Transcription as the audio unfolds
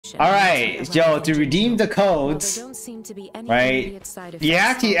All right, Joe, to redeem the codes, right? You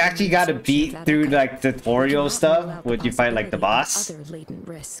actually got to beat through like tutorial stuff when you fight like the boss,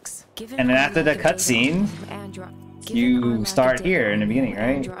 and then after the cutscene, you start here in the beginning,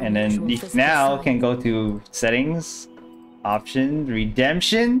 right? And then you now can go to settings, options,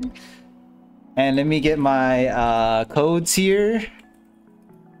 redemption, and let me get my codes here.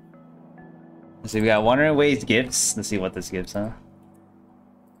 Let's see, we got Wandering Ways gifts. Let's see what this gives, huh?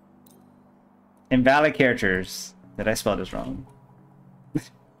 Invalid characters. Did I spell this wrong?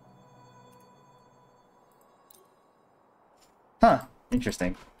 Huh,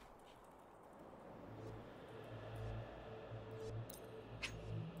 interesting.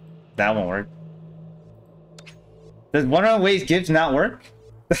 That won't work. Does Wandering Ways gifts not work?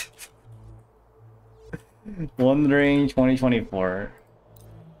 Wuthering 2024.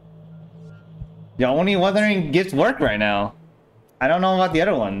 The only Wuthering gifts work right now. I don't know about the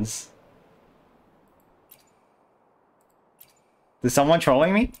other ones. Is someone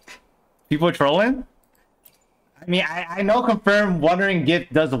trolling me? People trolling? I mean, I know confirmed Wuthering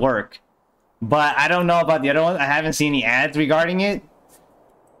gift does work, but I don't know about the other ones. I haven't seen any ads regarding it.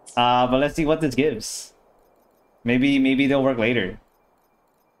 But let's see what this gives. Maybe they'll work later.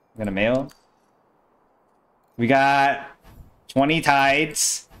 I'm gonna mail. We got 20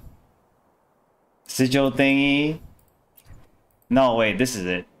 tides. Sigil thingy. No, wait, this is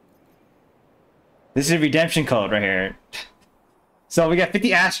it. This is a redemption code right here. So we got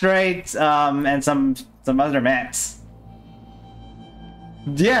 50 asteroids, and some other mats.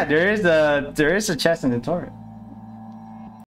 Yeah, there is a chest in the turret.